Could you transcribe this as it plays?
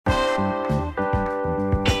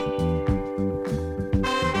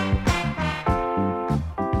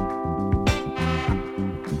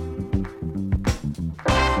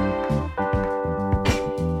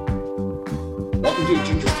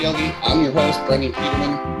your host, Brendan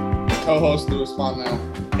Peterman, co-host Louis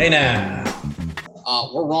Fontenot. Hey now.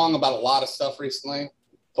 We're wrong about a lot of stuff recently,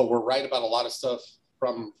 but we're right about a lot of stuff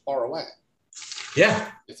from far away.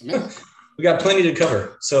 Yeah. It's amazing. We got plenty to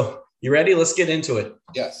cover. So you ready? Let's get into it.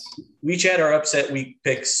 Yes. We each had our upset week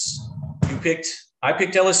picks. I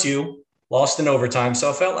picked LSU, lost in overtime. So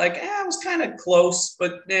I felt like it was kind of close,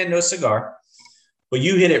 but no cigar. But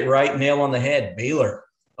you hit it right, nail on the head. Baylor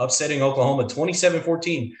upsetting Oklahoma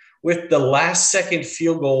 27-14 with the last second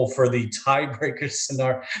field goal for the tiebreaker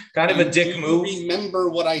scenario. Kind of a dick move. Remember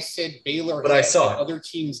what I said Baylor but had I saw that other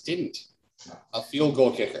teams didn't. A field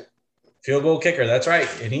goal kicker. Field goal kicker, that's right.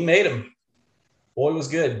 And he made him. Boy, was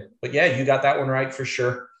good. But yeah, you got that one right for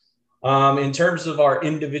sure. In terms of our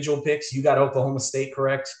individual picks, you got Oklahoma State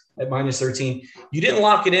correct at -13. You didn't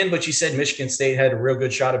lock it in, but you said Michigan State had a real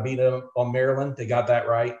good shot of beating them on Maryland. They got that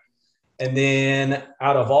right. And then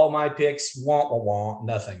out of all my picks,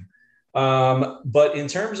 nothing. But in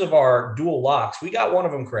terms of our dual locks, we got one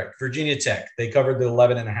of them correct. Virginia Tech. They covered the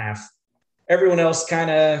 11.5. Everyone else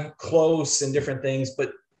kind of close and different things,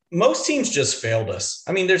 but most teams just failed us.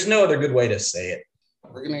 I mean, there's no other good way to say it.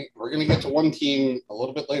 We're gonna get to one team a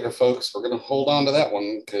little bit later, folks. We're gonna hold on to that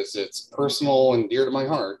one because it's personal and dear to my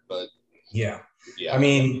heart. But yeah. I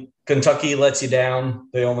mean, Kentucky lets you down.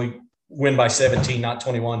 They only win by 17, not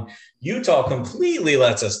 21. Utah completely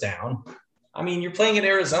lets us down. I mean, you're playing in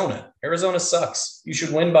Arizona. Arizona sucks. You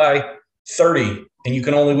should win by 30, and you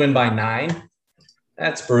can only win by 9.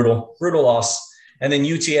 That's brutal. Brutal loss. And then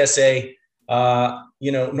UTSA,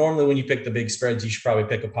 normally when you pick the big spreads, you should probably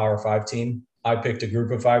pick a Power 5 team. I picked a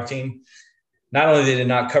Group of 5 team. Not only did they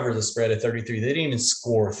not cover the spread at 33, they didn't even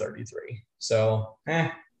score 33. So,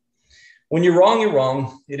 when you're wrong, you're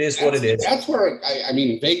wrong. It is what it is. That's where, I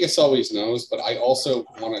mean, Vegas always knows, but I also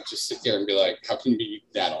want to just sit there and be like, how can you be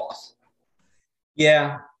that off?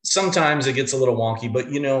 Yeah, sometimes it gets a little wonky, but,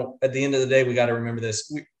 at the end of the day, we got to remember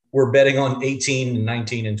this. We're betting on 18 and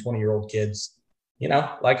 19 and 20-year-old kids.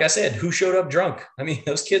 Like I said, who showed up drunk? I mean,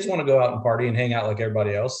 those kids want to go out and party and hang out like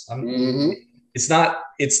everybody else. It's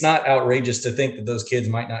not outrageous to think that those kids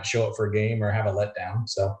might not show up for a game or have a letdown.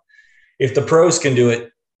 So if the pros can do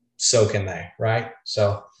it, so can they, right?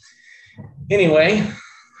 So anyway,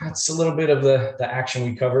 that's a little bit of the action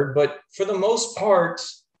we covered. But for the most part,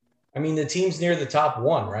 I mean, the team's near the top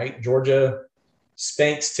one, right? Georgia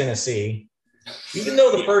spanks Tennessee, even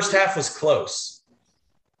though the first half was close.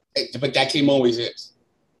 But that game always is.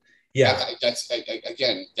 Yeah.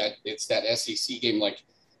 It's that SEC game. Like,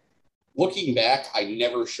 looking back, I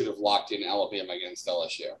never should have locked in Alabama against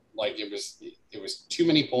LSU. Like, it was too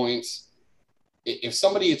many points. If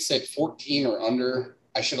somebody had said 14 or under,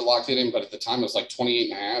 I should have locked it in. But at the time, it was like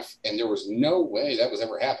 28.5, and there was no way that was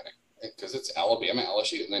ever happening because it's Alabama,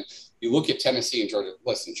 LSU. And then you look at Tennessee and Georgia.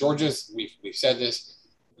 Listen, Georgia's, we've said this,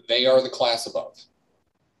 they are the class above.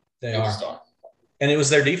 They are. And it was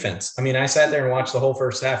their defense. I mean, I sat there and watched the whole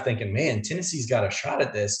first half thinking, man, Tennessee's got a shot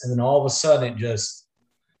at this. And then all of a sudden it just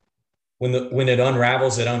 – when it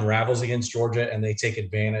unravels against Georgia and they take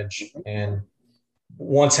advantage. And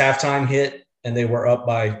once halftime hit and they were up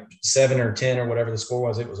by 7 or 10 or whatever the score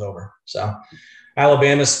was, it was over. So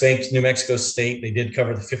Alabama spanked New Mexico State. They did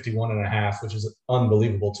cover the 51.5, which is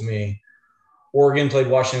unbelievable to me. Oregon played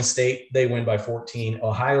Washington State. They win by 14.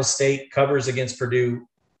 Ohio State covers against Purdue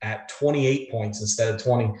at 28 points instead of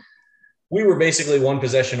 20. We were basically one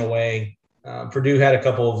possession away. Purdue had a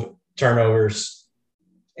couple of turnovers.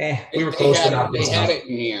 We were close to not. They had it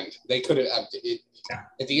in hand. They could have.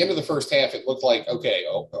 At the end of the first half, it looked like, okay,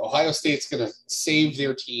 Ohio State's going to save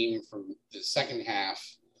their team from the second half.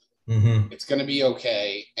 Mm-hmm. It's going to be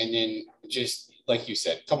okay. And then just, like you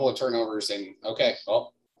said, a couple of turnovers and, okay,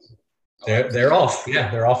 well. They're off. Yeah,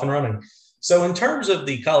 they're off and running. So in terms of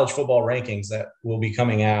the college football rankings that will be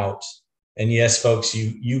coming out, and yes, folks,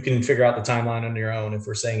 you can figure out the timeline on your own if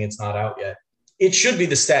we're saying it's not out yet. It should be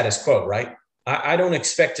the status quo, right? I don't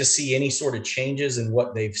expect to see any sort of changes in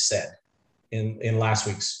what they've said in last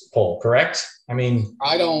week's poll, correct? I mean,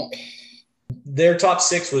 I don't. Their top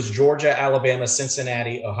 6 was Georgia, Alabama,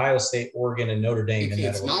 Cincinnati, Ohio State, Oregon, and Notre Dame.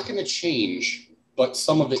 It's not going to change, but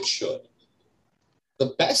some of it should.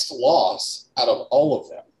 The best loss out of all of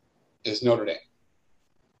them is Notre Dame.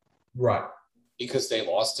 Right. Because they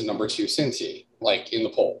lost to number 2 Cincy, like in the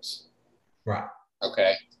polls. Right.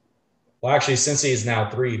 Okay. Well, actually, Cincy is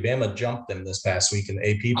now 3. Bama jumped them this past week in the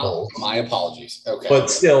AP poll. My apologies. Okay.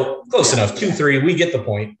 But still, close enough. 2-3. We get the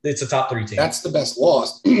point. It's a top 3 team. That's the best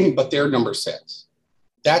loss, but they're number 6.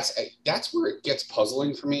 That's where it gets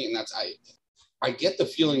puzzling for me, and I get the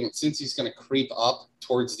feeling that Cincy's going to creep up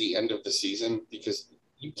towards the end of the season because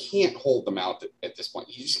you can't hold them out at this point.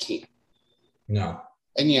 You just can't. No.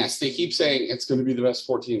 And yes, they keep saying it's going to be the best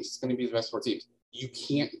 4 teams. It's going to be the best 4 teams. You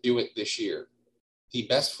can't do it this year. The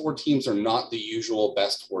best 4 teams are not the usual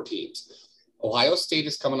best 4 teams. Ohio State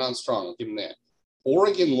is coming on strong. I'll give them that.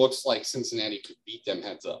 Oregon looks like Cincinnati could beat them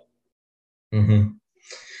heads up. Mm-hmm.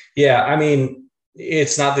 Yeah, I mean,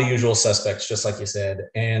 it's not the usual suspects, just like you said.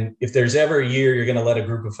 And if there's ever a year you're going to let a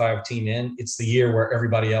group of 5 team in, it's the year where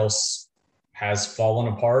everybody else has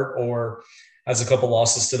fallen apart or has a couple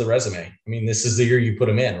losses to the resume. I mean, this is the year you put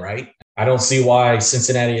them in, right? I don't see why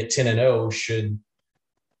Cincinnati at 10-0 should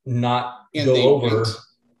not go over to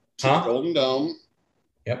the Golden Dome.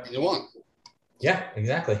 Yep. They won. Yeah,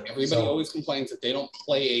 exactly. Everybody always complains that they don't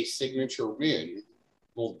play a signature win.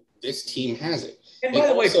 Well, this team has it. And by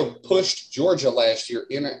the way, also pushed Georgia last year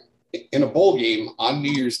in a bowl game on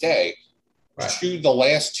New Year's Day to the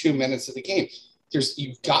last 2 minutes of the game.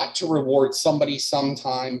 You've got to reward somebody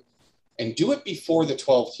sometime, and do it before the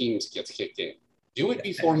 12 teams gets kicked in. Do it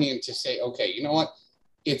beforehand to say, okay, you know what?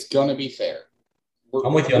 It's gonna be fair.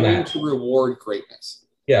 I'm with you on that. To reward greatness.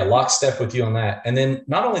 Yeah, lockstep with you on that. And then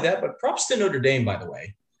not only that, but props to Notre Dame, by the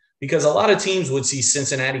way, because a lot of teams would see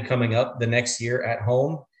Cincinnati coming up the next year at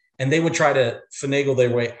home, and they would try to finagle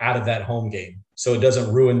their way out of that home game so it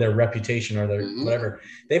doesn't ruin their reputation or their whatever.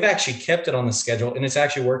 They've actually kept it on the schedule, and it's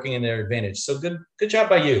actually working in their advantage. So good job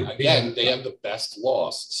by you. Again, they have the best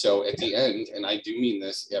loss. So at the end, and I do mean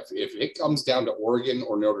this, if it comes down to Oregon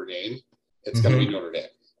or Notre Dame, it's going to be Notre Dame.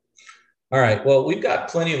 All right. Well, we've got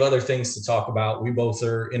plenty of other things to talk about. We both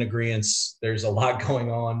are in agreement. There's a lot going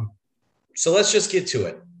on. So let's just get to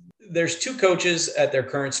it. There's 2 coaches at their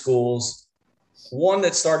current schools. One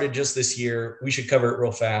that started just this year. We should cover it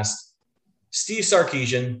real fast. Steve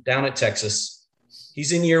Sarkisian down at Texas.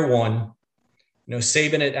 He's in year 1. You know,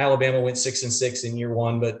 Saban at Alabama went 6-6 in year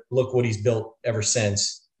 1, but look what he's built ever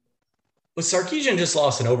since. But Sarkisian just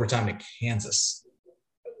lost in overtime to Kansas.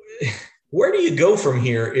 Where do you go from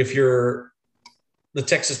here if you're the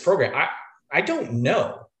Texas program? I don't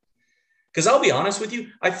know. Because I'll be honest with you,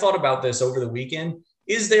 I thought about this over the weekend.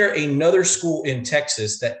 Is there another school in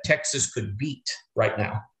Texas that Texas could beat right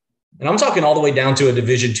now? And I'm talking all the way down to a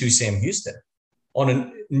Division II Sam Houston. On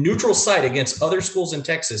a neutral site against other schools in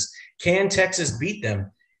Texas, can Texas beat them?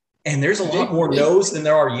 And there's a lot more no's than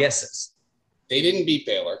there are yeses. They didn't beat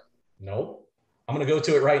Baylor. Nope. I'm going to go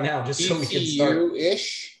to it right now just so we can start.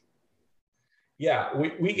 TCU-ish? Yeah,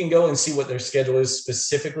 we can go and see what their schedule is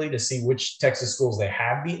specifically to see which Texas schools they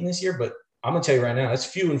have beaten this year. But I'm going to tell you right now, it's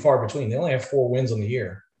few and far between. They only have 4 wins on the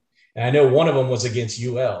year. And I know one of them was against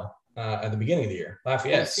UL at the beginning of the year,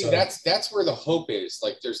 Lafayette. Well, see, that's where the hope is.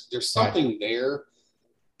 Like there's something there.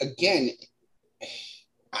 Again,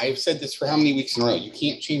 I've said this for how many weeks in a row. You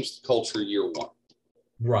can't change the culture year 1.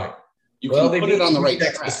 Right. You can put it on the right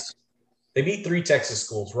track. They beat 3 Texas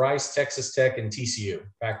schools, Rice, Texas Tech, and TCU,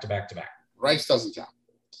 back to back to back. Rice doesn't count.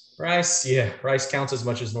 Rice counts as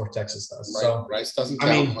much as North Texas does. Right. So Rice doesn't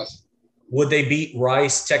count. Would they beat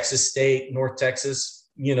Rice, Texas State, North Texas,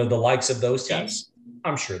 the likes of those teams? Yes.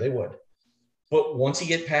 I'm sure they would. But once you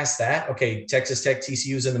get past that, okay, Texas Tech,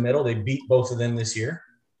 TCU's in the middle. They beat both of them this year.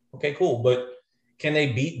 Okay, cool. But can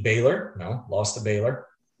they beat Baylor? No, lost to Baylor.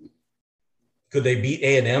 Could they beat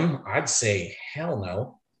A&M? I'd say hell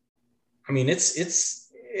no. I mean, it's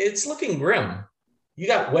looking grim. You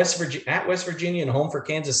got West Virginia and home for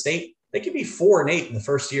Kansas State. They could be 4-8 in the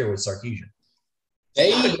first year with Sarkisian.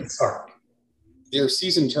 Their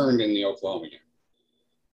season turned in the Oklahoma game.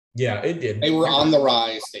 Yeah, it did. They were on the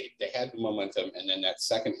rise. They had the momentum, and then that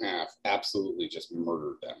second half absolutely just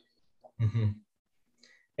murdered them. Mm-hmm.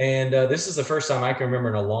 And this is the first time I can remember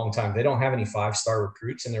in a long time. They don't have any 5-star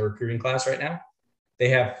recruits in their recruiting class right now. They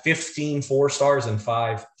have 15 4-stars and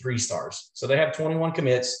 5 3-stars. So they have 21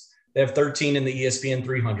 commits. They have 13 in the ESPN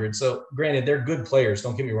 300. So granted, they're good players.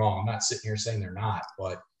 Don't get me wrong. I'm not sitting here saying they're not,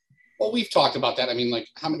 but. Well, we've talked about that. I mean, like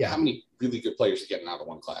how many really good players are getting out of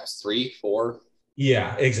one class? 3, 4?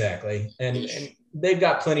 Yeah, exactly. And they've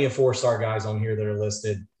got plenty of 4-star guys on here that are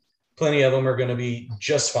listed. Plenty of them are going to be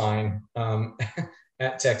just fine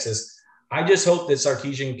at Texas. I just hope that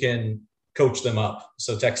Sarkisian can coach them up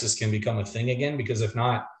so Texas can become a thing again, because if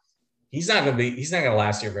not, he's not going to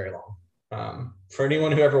last here very long. For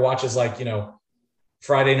anyone who ever watches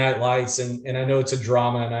Friday Night Lights, and I know it's a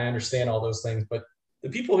drama and I understand all those things, but the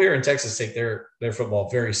people here in Texas take their football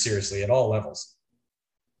very seriously at all levels.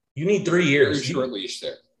 You need 3 years. Very short leash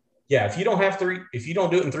there. Yeah, if you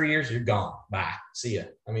don't do it in 3 years, you're gone. Bye. See ya.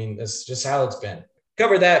 I mean, that's just how it's been.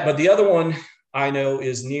 Cover that, but the other one I know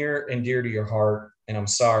is near and dear to your heart, and I'm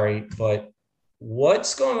sorry, but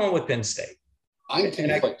what's going on with Penn State? I'm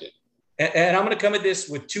conflicted. And I'm going to come at this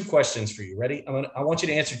with 2 questions for you. Ready? I want you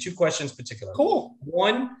to answer 2 questions particular. Cool.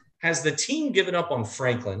 1, has the team given up on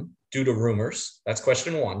Franklin due to rumors? That's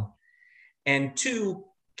question 1. And 2,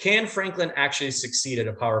 can Franklin actually succeed at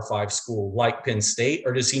a Power 5 school like Penn State,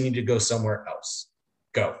 or does he need to go somewhere else?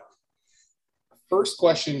 Go. First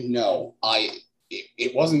question, no.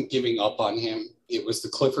 It wasn't giving up on him. It was the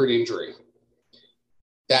Clifford injury.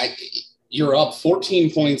 That you're up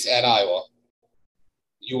 14 points at Iowa.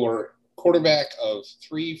 Your quarterback of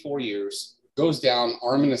 3-4 years goes down,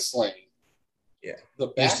 arm in a sling. Yeah.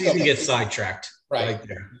 The Your season gets sidetracked. Right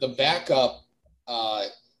there. The backup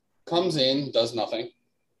comes in, does nothing.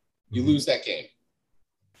 You lose that game.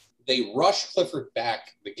 They rush Clifford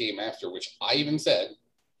back the game after, which I even said,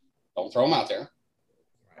 don't throw him out there.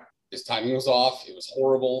 His timing was off. It was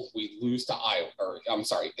horrible. We lose to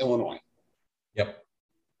Illinois. Yep.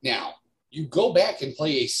 Now, you go back and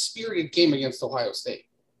play a spirited game against Ohio State.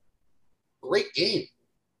 Great game.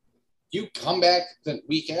 You come back the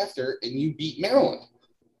week after and you beat Maryland.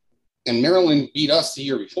 And Maryland beat us the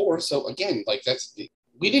year before. So, again,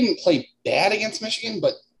 we didn't play bad against Michigan,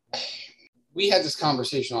 but we had this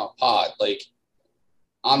conversation off pod.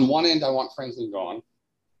 On one end, I want Franklin gone.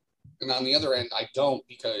 And on the other end, I don't,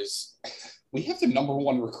 because we have the number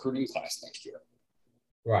 1 recruiting class next year.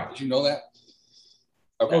 Right. Did you know that?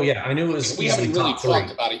 Okay. Oh, yeah. I knew it was. We haven't really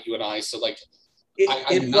talked about it, you and I. So,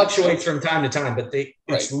 it fluctuates from time to time, but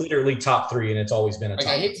it's literally top 3, and it's always been a top.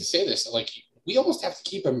 I hate to say this. We almost have to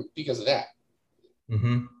keep him because of that.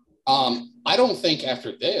 Mm-hmm. I don't think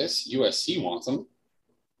after this, USC wants him.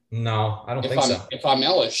 No, I don't think so. If I'm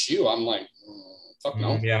LSU, I'm like, fuck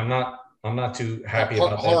no. Yeah, I'm not too happy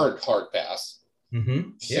about that. Hard pass.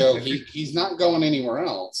 Mm-hmm. So he's not going anywhere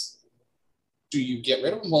else. Do you get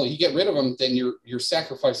rid of him? Well, you get rid of him, then you're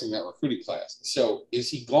sacrificing that recruiting class. So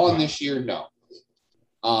is he gone this year? No.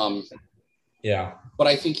 Yeah. But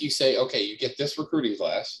I think you say, okay, you get this recruiting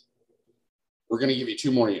class. We're going to give you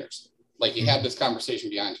 2 more years. You had this conversation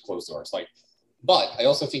behind closed doors. But I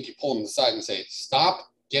also think you pull him aside and say, stop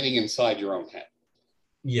getting inside your own head.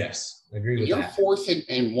 Yes, I agree with you're that. 4th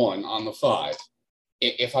and 1 on the 5.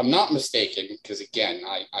 If I'm not mistaken, because again,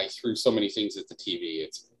 I threw so many things at the TV,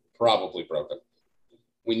 it's probably broken.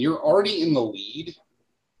 When you're already in the lead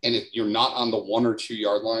and you're not on the 1 or 2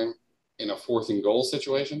 yard line in a 4th and goal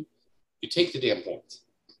situation, you take the damn points.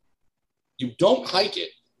 You don't hike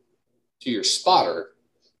it to your spotter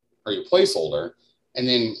or your placeholder and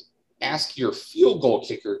then ask your field goal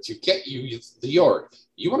kicker to get you the yard.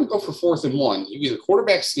 You want to go for 4th and 1, you either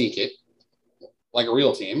quarterback sneak it like a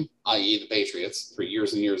real team, i.e. the Patriots for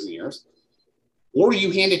years and years and years, or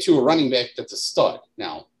you hand it to a running back that's a stud.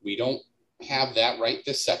 Now, we don't have that right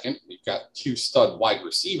this second. We've got 2 stud wide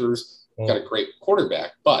receivers. We've got a great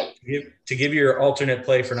quarterback, but to give your alternate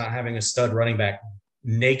play for not having a stud running back,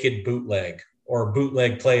 naked bootleg or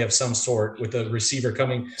bootleg play of some sort with a receiver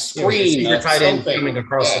coming, receiver tight end coming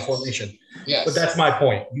across the formation. Yes. But that's my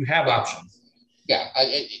point. You have options. Yeah.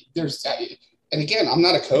 And again, I'm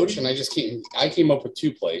not a coach, and I came up with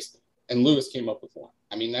 2 plays, and Lewis came up with 1.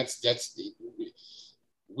 I mean, I just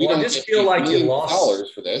feel like you lost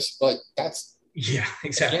dollars for this, but that's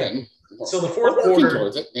exactly. Again, so the fourth quarter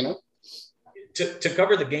towards it, to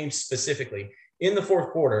cover the game specifically, in the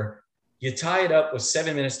 4th quarter, you tie it up with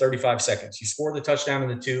 7 minutes, 35 seconds. You score the touchdown in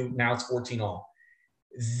the 2. Now it's 14-all.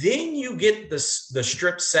 Then you get the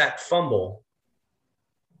strip sack fumble.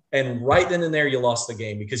 And right then and there, you lost the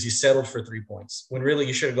game because you settled for 3 points when really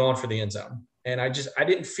you should have gone for the end zone. And I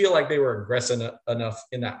didn't feel like they were aggressive enough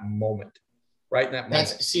in that moment. Right in that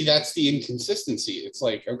moment. That's the inconsistency. It's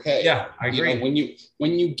okay. Yeah, I agree.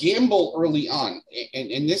 When you gamble early on,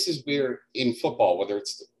 and this is where in football, whether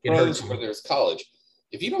it's pros, whether it's college,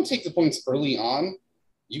 if you don't take the points early on,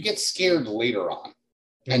 you get scared later on.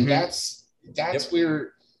 And that's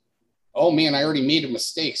where, oh man, I already made a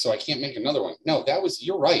mistake, so I can't make another one. No,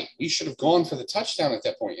 you're right. We should have gone for the touchdown at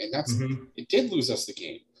that point. And it did lose us the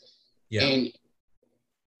game. Yeah. And,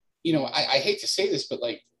 I hate to say this, but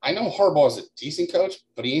I know Harbaugh is a decent coach,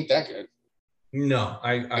 but he ain't that good. No,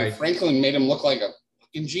 Franklin made him look like a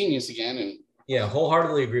fucking genius again. And yeah,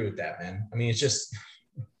 wholeheartedly agree with that, man. I mean, it's just,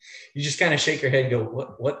 you just kind of shake your head and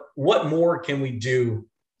go, what more can we do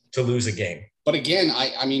to lose a game? But again,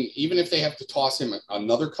 I mean, even if they have to toss him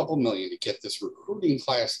another couple million to get this recruiting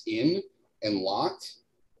class in and locked,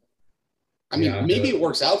 I mean, maybe it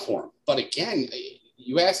works out for him. But again,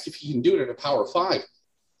 you ask if he can do it at a Power 5.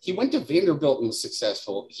 He went to Vanderbilt and was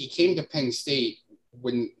successful. He came to Penn State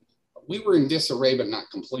when we were in disarray but not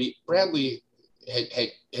complete. Bradley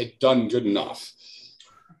had done good enough.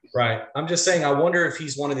 Right. I'm just saying, I wonder if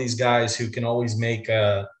he's one of these guys who can always make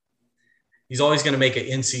He's always going to make an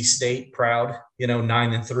NC State proud,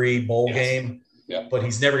 9-3 bowl game. Yeah. But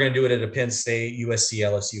he's never going to do it at a Penn State, USC,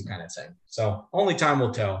 LSU kind of thing. So only time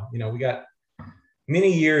will tell. We got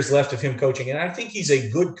many years left of him coaching, and I think he's a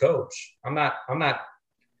good coach. I'm not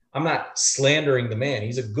slandering the man.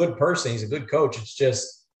 He's a good person. He's a good coach. It's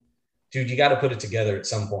just, dude, you got to put it together at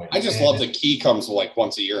some point. I just love that Key comes like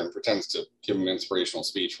once a year and pretends to give him an inspirational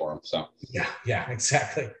speech for him. So yeah,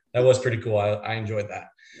 exactly. That was pretty cool. I enjoyed that.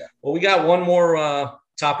 Yeah. Well, we got one more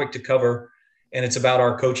topic to cover, and it's about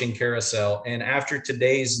our coaching carousel. And after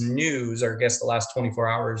today's news, or I guess the last 24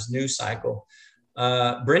 hours news cycle,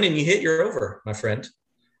 Brendan, you hit your over, my friend.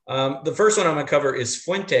 The first one I'm going to cover is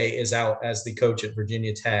Fuente is out as the coach at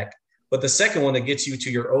Virginia Tech. But the second one that gets you to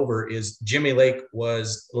your over is Jimmy Lake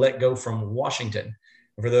was let go from Washington.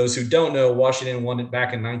 And for those who don't know, Washington won it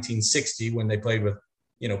back in 1960 when they played with,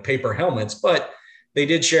 paper helmets. But they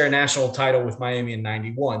did share a national title with Miami in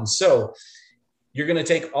 91. So you're going to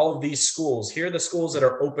take all of these schools. Here are the schools that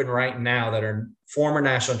are open right now that are former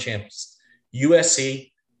national champions: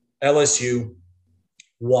 USC, LSU,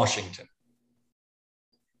 Washington.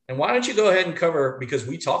 And why don't you go ahead and cover, because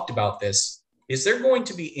we talked about this, is there going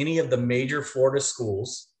to be any of the major Florida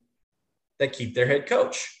schools that keep their head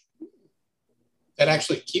coach? That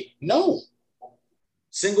actually no.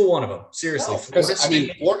 Single one of them. Seriously. No, because,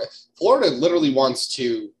 Florida literally wants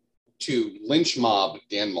to lynch mob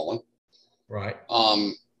Dan Mullen. Right.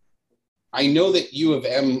 I know that U of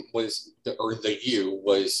M was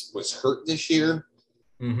hurt this year.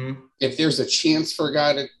 Mm-hmm. If there's a chance for a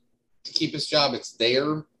guy to keep his job, it's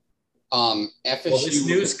there. FSU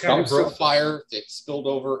dumpster fire that spilled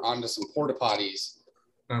over onto some porta potties,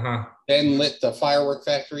 then lit the firework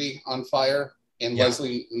factory on fire. And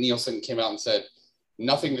Leslie Nielsen came out and said,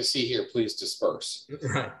 "Nothing to see here. Please disperse."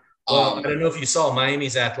 Right. Well, I don't know if you saw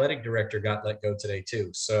Miami's athletic director got let go today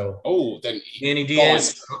too. So, then Manny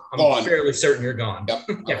Diaz, I'm fairly certain you're gone. Yep.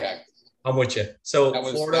 Yeah, okay. I'm with you. So that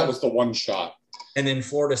Florida was the one shot. And then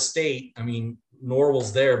Florida State. I mean,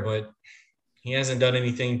 Norval's there, but he hasn't done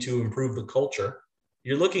anything to improve the culture.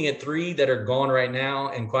 You're looking at three that are gone right now,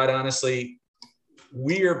 and quite honestly,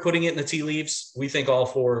 we are putting it in the tea leaves. We think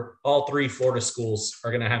all three Florida schools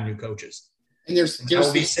are going to have new coaches. And there's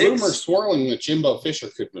this rumor swirling that Jimbo Fisher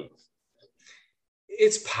could move.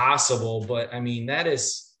 It's possible, but I mean, I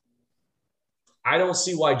don't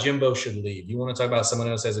see why Jimbo should leave. You want to talk about someone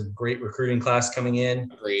else has a great recruiting class coming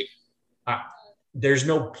in? Agreed. There's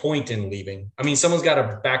no point in leaving. I mean, someone's got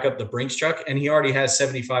to back up the Brinks truck, and he already has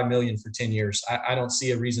 $75 million for 10 years. I don't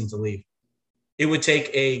see a reason to leave. It would take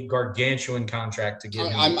a gargantuan contract to get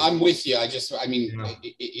him. I'm with you.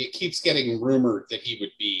 It keeps getting rumored that he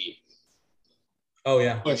would be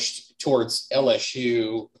pushed towards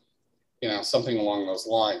LSU, something along those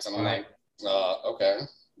lines. And I'm like, okay,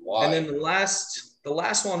 why? And then the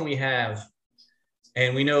last one we have,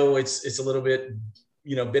 and we know it's a little bit,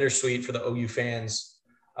 bittersweet for the OU fans.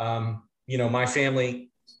 My family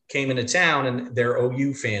came into town and they're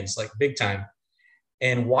OU fans, like big time.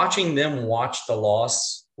 And watching them watch the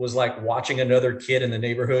loss was like watching another kid in the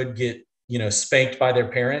neighborhood get, spanked by their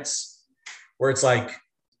parents, where it's like,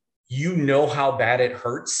 how bad it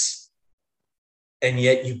hurts, and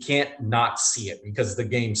yet you can't not see it because the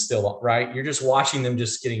game's still right. You're just watching them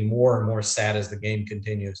just getting more and more sad as the game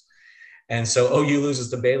continues. And so OU loses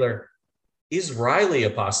to Baylor. Is Riley a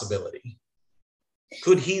possibility?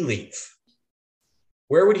 Could he leave?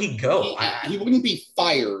 Where would he go? He wouldn't be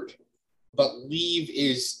fired. But leave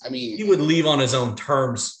is, he would leave on his own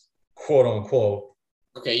terms, quote unquote.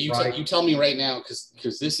 Okay, you tell me right now,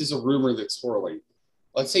 because this is a rumor that's swirling.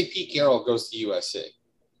 Let's say Pete Carroll goes to USC.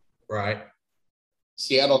 Right.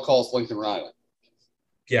 Seattle calls Lincoln Riley.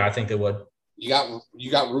 Yeah, I think they would. You got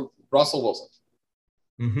Russell Wilson.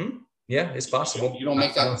 Mm-hmm. Yeah, it's possible. You don't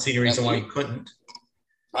make that. I don't see any reason why you couldn't.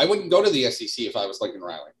 I wouldn't go to the SEC if I was Lincoln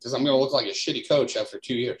Riley, because I'm going to look like a shitty coach after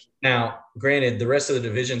 2 years. Now, granted, the rest of the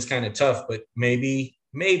division's kind of tough, but maybe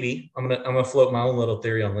I'm gonna float my own little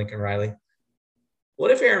theory on Lincoln Riley.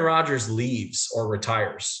 What if Aaron Rodgers leaves or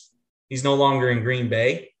retires? He's no longer in Green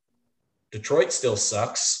Bay. Detroit still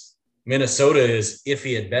sucks. Minnesota is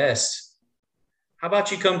iffy at best. How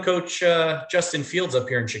about you come coach Justin Fields up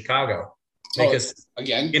here in Chicago? Make us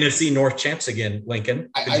again NFC North champs again, Lincoln.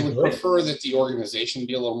 I would prefer that the organization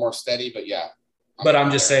be a little more steady, but yeah.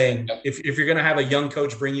 I'm just saying, if you're going to have a young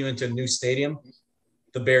coach bring you into a new stadium,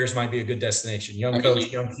 the Bears might be a good destination. Young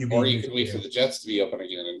coach, young QB. Or you could wait for the Jets to be open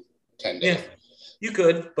again in 10 days. Yeah, you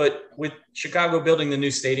could. But with Chicago building the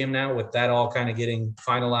new stadium now, with that all kind of getting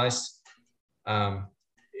finalized,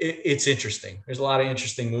 it's interesting. There's a lot of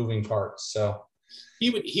interesting moving parts. So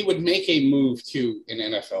He would make a move to an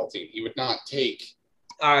NFL team. He would not take.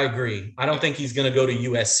 I agree. I don't think he's going to go to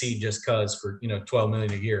USC just because for $12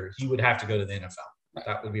 million a year. He would have to go to the NFL. Right.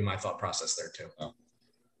 That would be my thought process there too. Oh.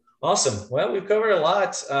 Awesome. Well, we've covered a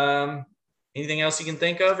lot. Anything else you can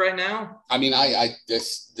think of right now? I mean,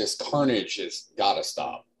 this carnage has got to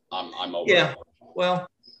stop. I'm over. Yeah. Well,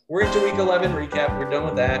 we're into week 11 recap. We're done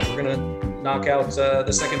with that. We're gonna knock out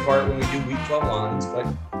the second part when we do week 12 lines, but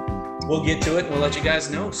we'll get to it and we'll let you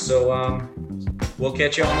guys know. So we'll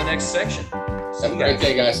catch you on the next section. Have a great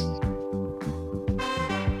day, guys.